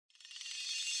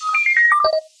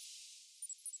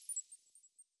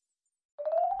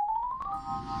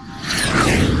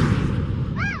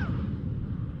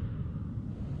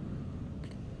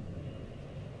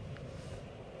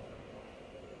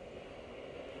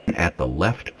at the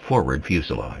left forward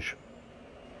fuselage.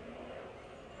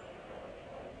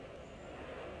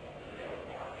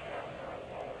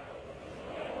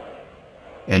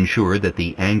 Ensure that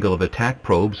the angle of attack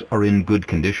probes are in good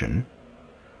condition,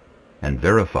 and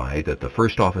verify that the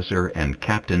first officer and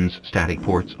captain's static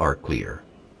ports are clear.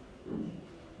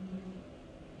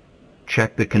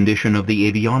 Check the condition of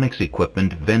the avionics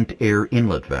equipment vent air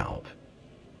inlet valve.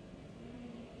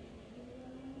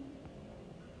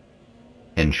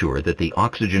 Ensure that the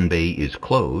oxygen bay is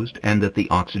closed and that the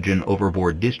oxygen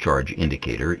overboard discharge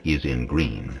indicator is in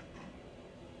green.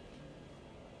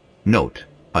 Note: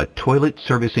 a toilet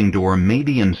servicing door may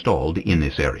be installed in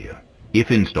this area. If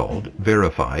installed,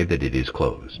 verify that it is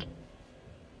closed.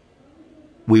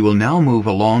 We will now move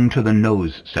along to the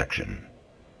nose section.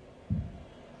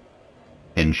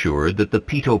 Ensure that the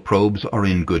pitot probes are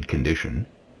in good condition,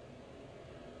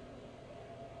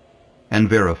 and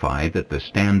verify that the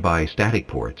standby static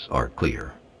ports are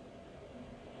clear.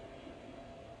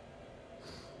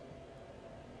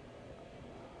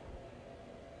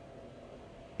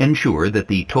 Ensure that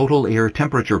the total air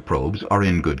temperature probes are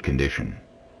in good condition.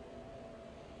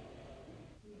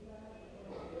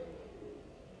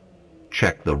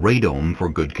 Check the radome for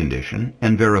good condition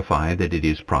and verify that it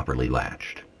is properly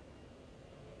latched.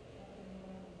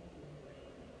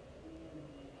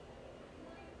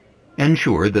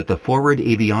 Ensure that the forward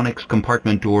avionics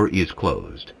compartment door is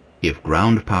closed. If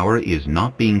ground power is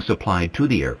not being supplied to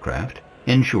the aircraft,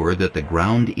 ensure that the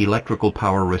ground electrical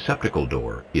power receptacle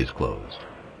door is closed.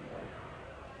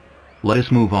 Let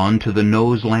us move on to the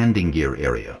nose landing gear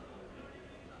area.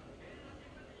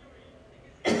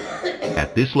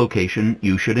 At this location,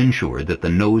 you should ensure that the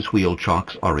nose wheel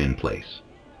chocks are in place.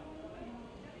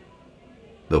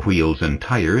 The wheels and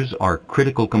tires are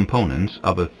critical components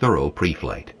of a thorough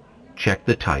pre-flight. Check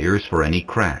the tires for any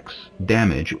cracks,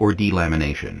 damage, or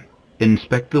delamination.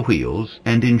 Inspect the wheels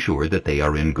and ensure that they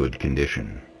are in good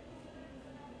condition.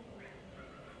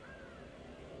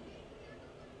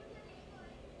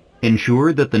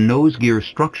 Ensure that the nose gear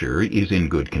structure is in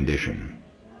good condition.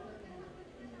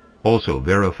 Also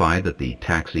verify that the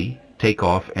taxi,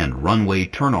 takeoff, and runway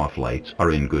turn-off lights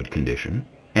are in good condition,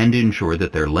 and ensure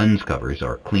that their lens covers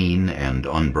are clean and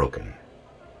unbroken.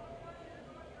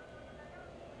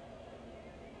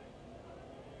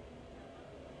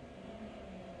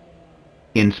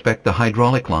 Inspect the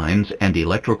hydraulic lines and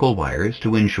electrical wires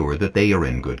to ensure that they are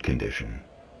in good condition.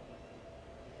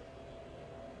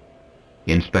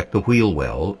 Inspect the wheel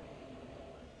well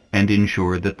and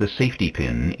ensure that the safety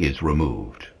pin is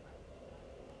removed.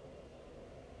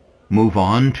 Move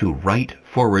on to right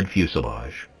forward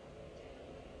fuselage.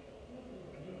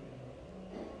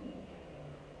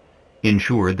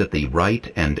 Ensure that the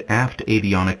right and aft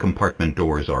avionic compartment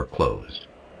doors are closed.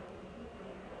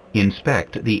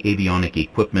 Inspect the avionic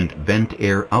equipment vent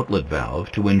air outlet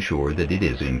valve to ensure that it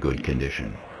is in good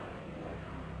condition.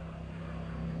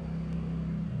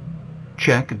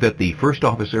 Check that the first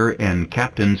officer and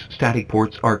captain's static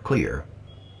ports are clear.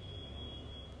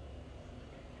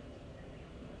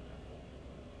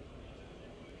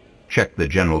 Check the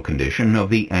general condition of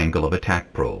the angle of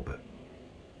attack probe.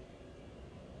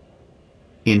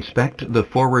 Inspect the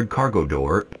forward cargo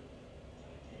door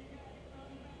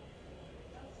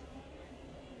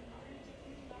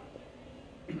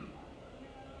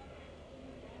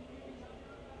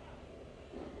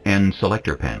and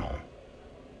selector panel.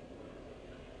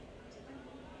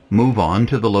 Move on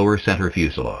to the lower center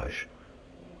fuselage.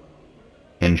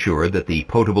 Ensure that the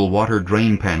potable water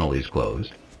drain panel is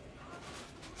closed,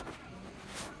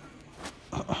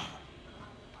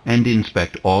 and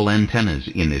inspect all antennas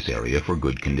in this area for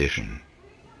good condition.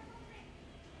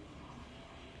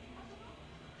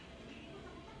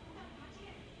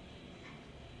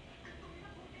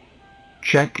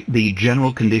 Check the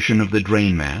general condition of the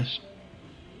drain mass,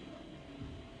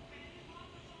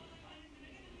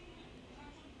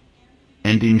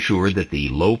 and ensure that the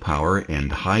low power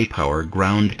and high power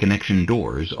ground connection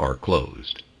doors are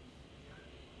closed.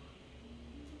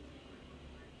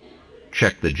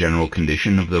 Check the general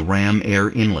condition of the ram air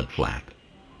inlet flap.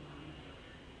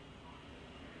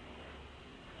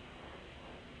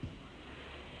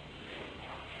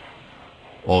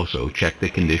 Also check the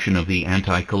condition of the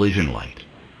anti-collision light.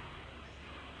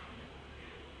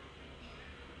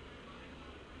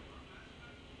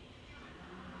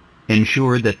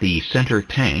 Ensure that the center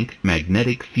tank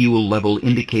magnetic fuel level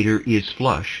indicator is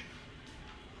flush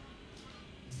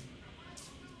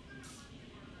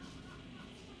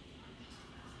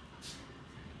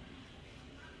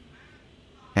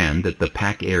and that the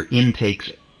pack air intakes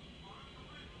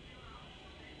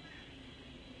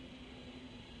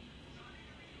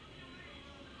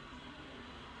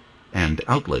and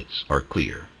outlets are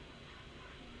clear.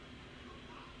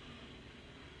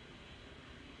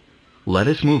 Let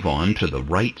us move on to the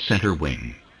right center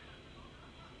wing.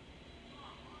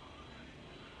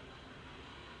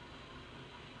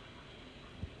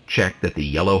 Check that the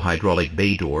yellow hydraulic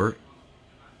bay door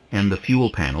and the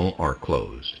fuel panel are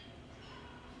closed.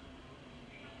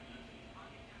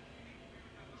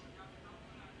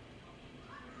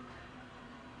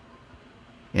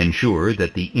 Ensure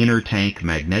that the inner tank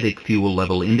magnetic fuel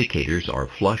level indicators are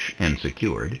flush and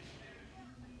secured,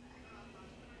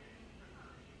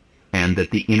 and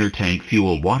that the inner tank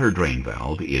fuel water drain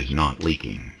valve is not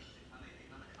leaking.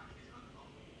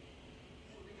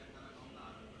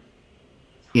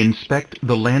 Inspect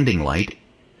the landing light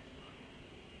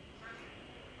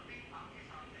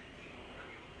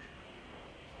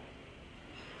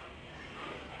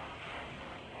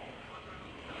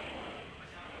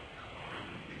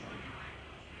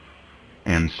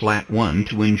and slat 1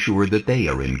 to ensure that they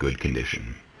are in good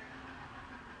condition.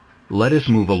 Let us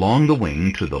move along the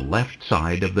wing to the left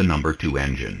side of the number 2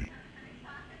 engine.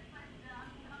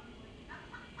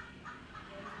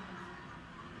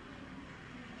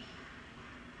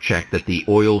 Check that the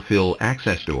oil fill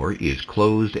access door is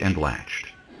closed and latched.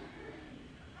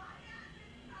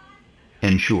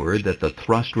 Ensure that the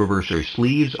thrust reverser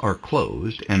sleeves are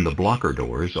closed and the blocker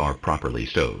doors are properly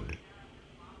stowed.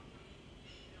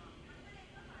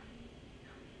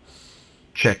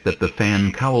 Check that the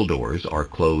fan cowl doors are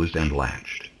closed and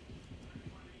latched.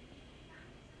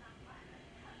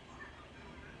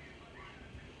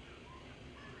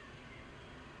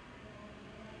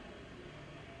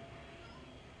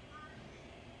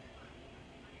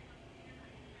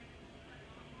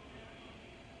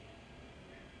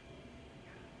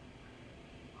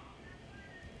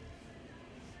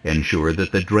 Ensure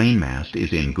that the drain mast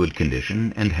is in good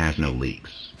condition and has no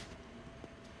leaks.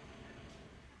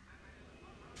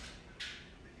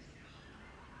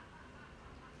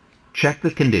 Check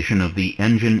the condition of the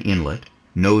engine inlet,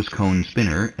 nose cone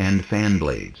spinner, and fan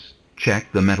blades.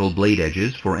 Check the metal blade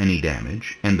edges for any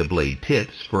damage and the blade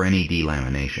tips for any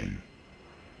delamination.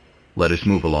 Let us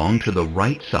move along to the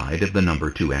right side of the number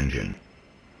 2 engine.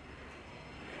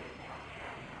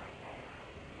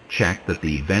 Check that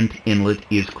the vent inlet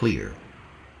is clear.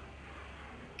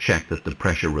 Check that the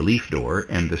pressure relief door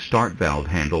and the start valve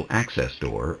handle access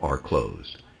door are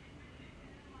closed.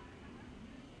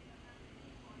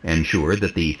 Ensure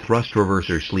that the thrust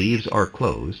reverser sleeves are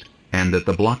closed and that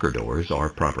the blocker doors are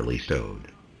properly stowed.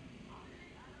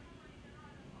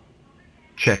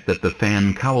 Check that the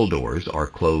fan cowl doors are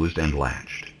closed and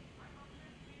latched.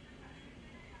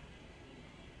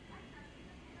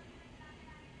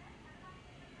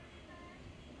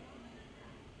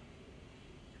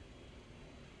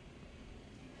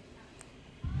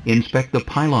 Inspect the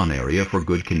pylon area for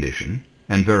good condition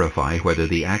and verify whether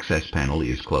the access panel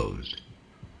is closed.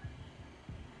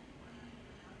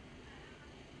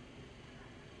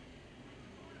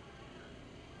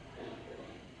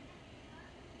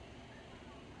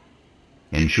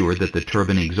 Ensure that the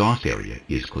turbine exhaust area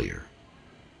is clear.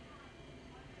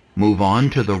 Move on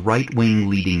to the right wing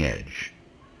leading edge.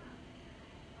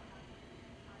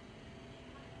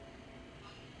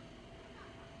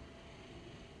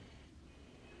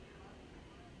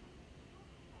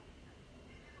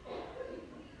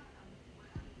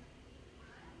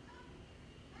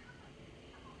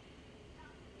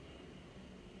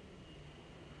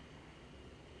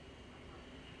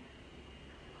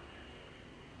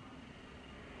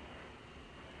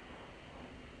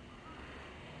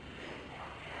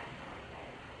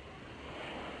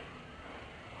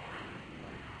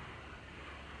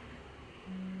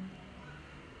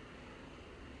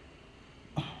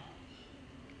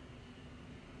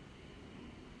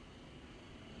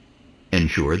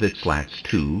 Ensure that slats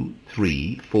 2,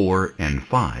 3, 4, and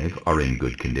 5 are in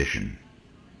good condition.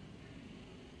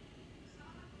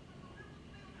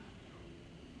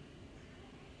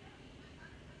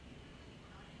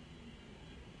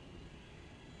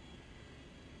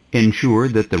 Ensure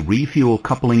that the refuel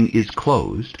coupling is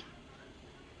closed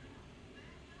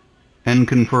and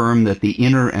confirm that the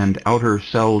inner and outer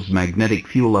cell's magnetic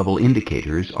fuel level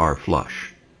indicators are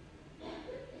flush.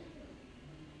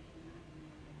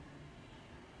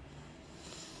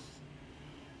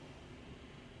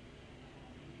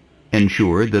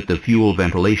 Ensure that the fuel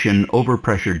ventilation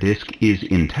overpressure disc is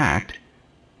intact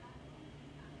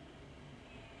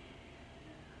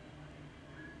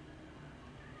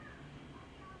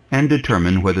and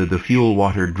determine whether the fuel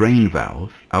water drain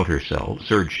valve, outer cell,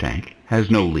 surge tank, has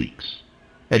no leaks.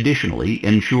 Additionally,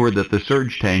 ensure that the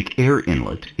surge tank air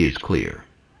inlet is clear.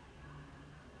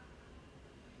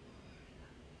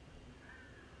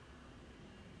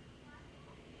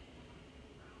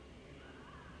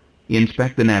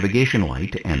 Inspect the navigation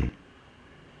light and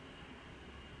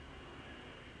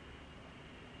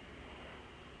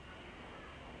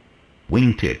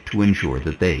wingtip to ensure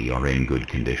that they are in good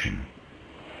condition.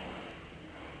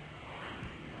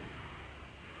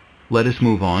 Let us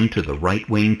move on to the right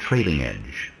wing trailing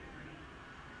edge.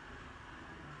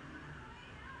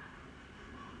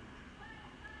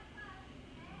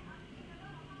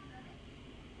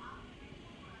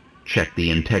 Check the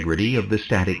integrity of the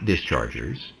static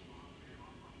dischargers.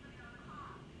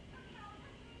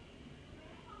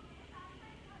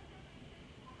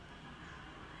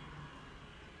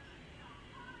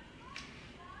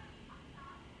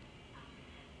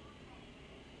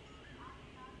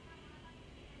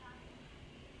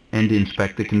 And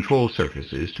inspect the control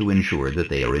surfaces to ensure that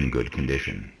they are in good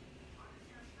condition.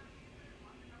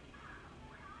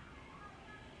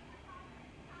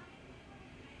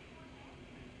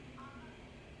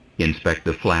 Inspect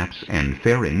the flaps and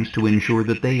fairings to ensure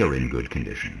that they are in good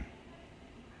condition.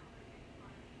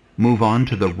 Move on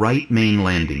to the right main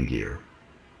landing gear.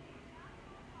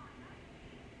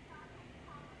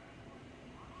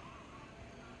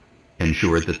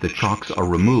 Ensure that the chocks are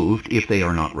removed if they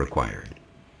are not required.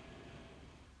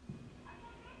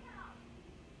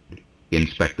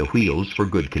 Inspect the wheels for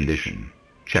good condition.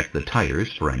 Check the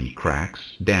tires for any cracks,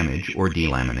 damage, or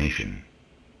delamination.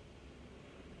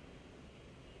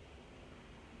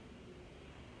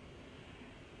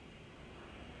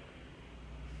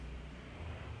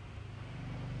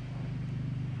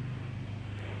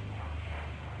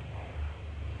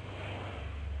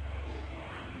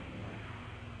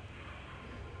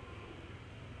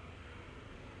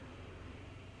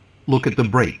 Look at the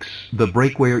brakes, the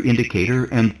brake wear indicator,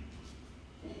 and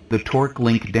the torque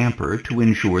link damper to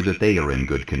ensure that they are in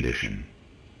good condition.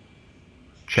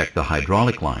 Check the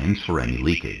hydraulic lines for any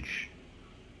leakage.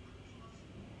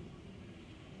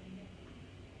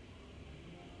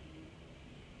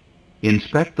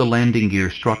 Inspect the landing gear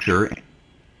structure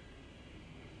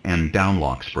and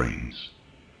downlock springs.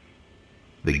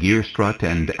 The gear strut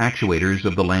and actuators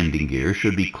of the landing gear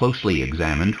should be closely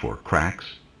examined for cracks,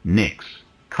 nicks,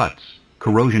 cuts,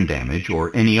 corrosion damage,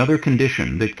 or any other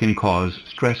condition that can cause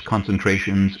stress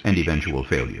concentrations and eventual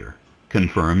failure.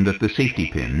 Confirm that the safety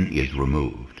pin is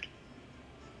removed.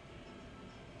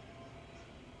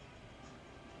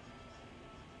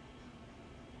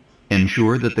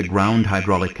 Ensure that the ground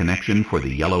hydraulic connection for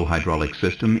the yellow hydraulic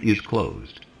system is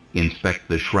closed. Inspect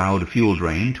the shroud fuel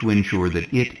drain to ensure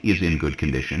that it is in good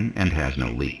condition and has no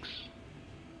leaks.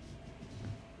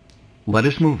 Let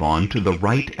us move on to the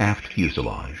right aft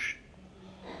fuselage.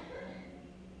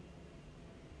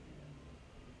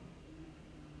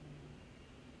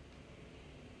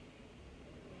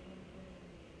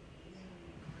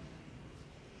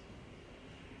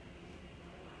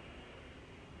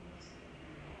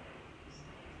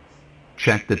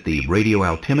 Check that the radio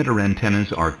altimeter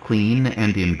antennas are clean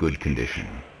and in good condition.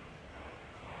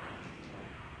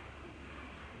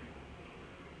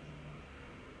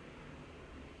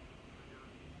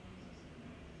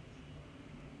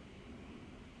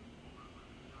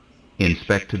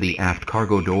 Inspect the aft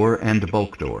cargo door and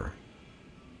bulk door.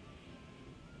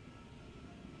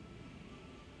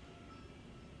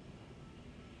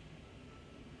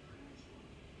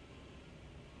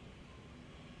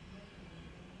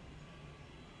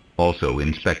 Also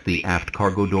inspect the aft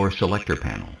cargo door selector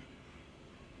panel.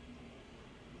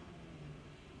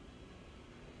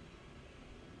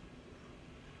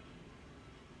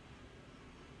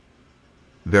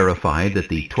 Verify that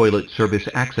the toilet service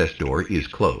access door is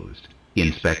closed.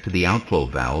 Inspect the outflow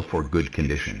valve for good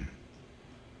condition.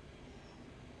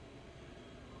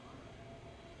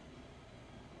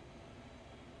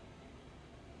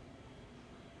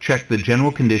 Check the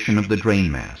general condition of the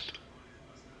drain mast.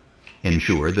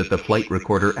 Ensure that the flight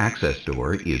recorder access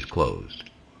door is closed.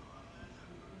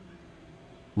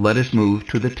 Let us move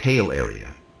to the tail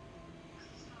area.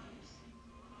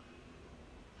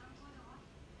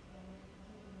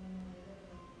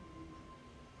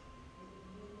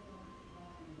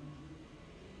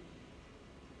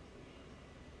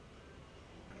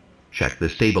 Check the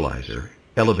stabilizer,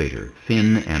 elevator,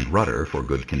 fin, and rudder for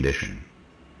good condition.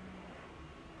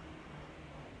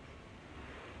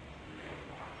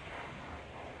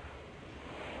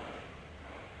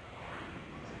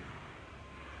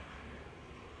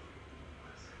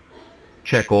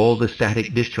 Check all the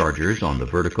static dischargers on the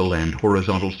vertical and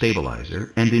horizontal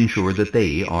stabilizer and ensure that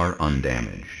they are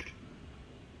undamaged.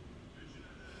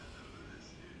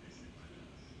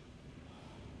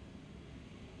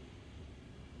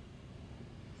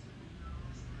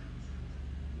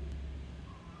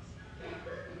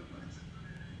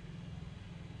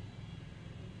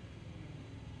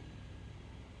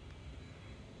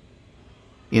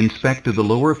 Inspect the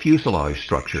lower fuselage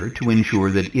structure to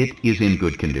ensure that it is in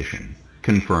good condition.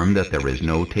 Confirm that there is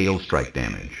no tail strike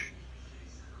damage.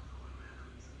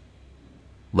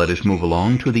 Let us move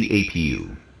along to the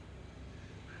APU.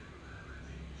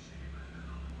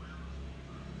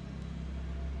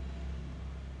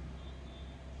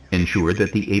 Ensure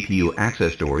that the APU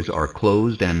access doors are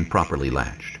closed and properly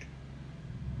latched.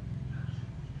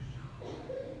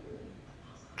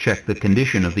 Check the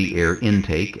condition of the air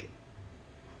intake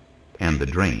and the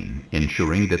drain,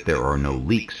 ensuring that there are no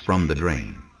leaks from the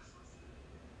drain.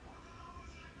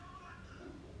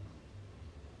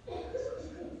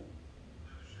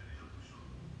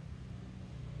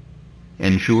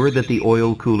 Ensure that the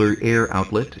oil cooler air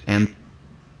outlet and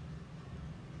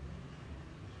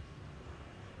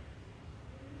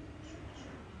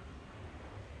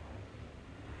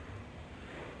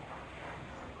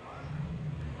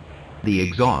the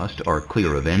exhaust are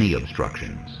clear of any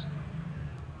obstructions.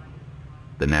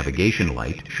 The navigation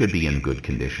light should be in good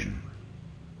condition.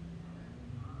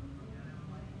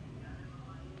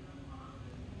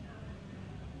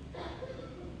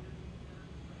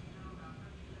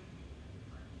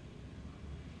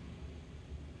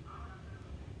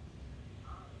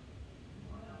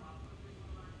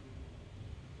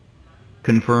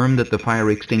 Confirm that the fire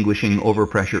extinguishing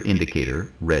overpressure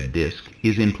indicator, red disc,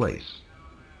 is in place.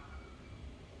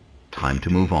 Time to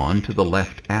move on to the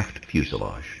left aft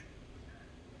fuselage.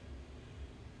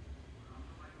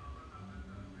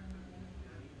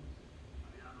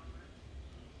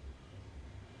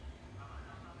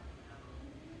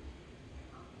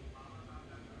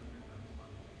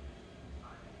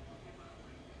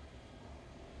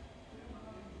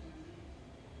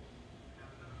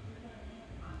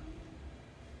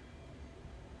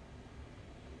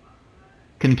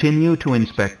 Continue to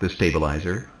inspect the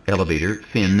stabilizer, elevator,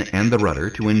 fin, and the rudder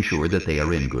to ensure that they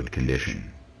are in good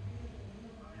condition.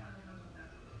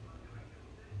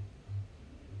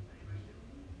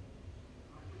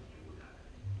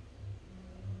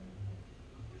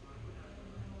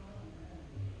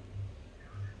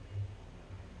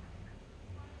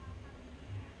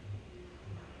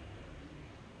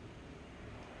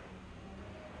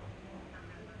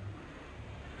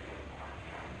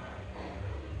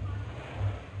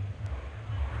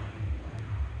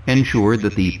 Ensure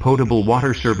that the potable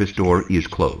water service door is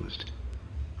closed.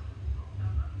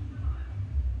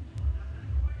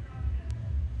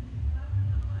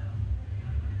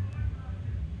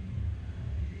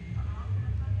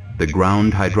 The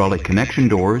ground hydraulic connection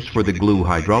doors for the glue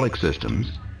hydraulic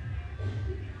systems,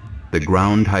 the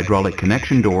ground hydraulic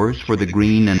connection doors for the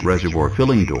green and reservoir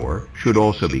filling door should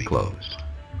also be closed.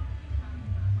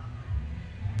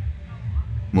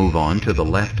 Move on to the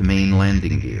left main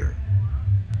landing gear.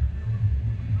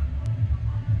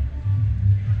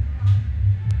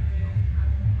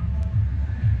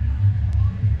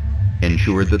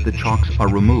 Ensure that the chocks are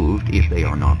removed if they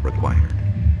are not required.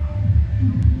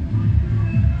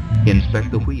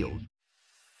 Inspect the wheels.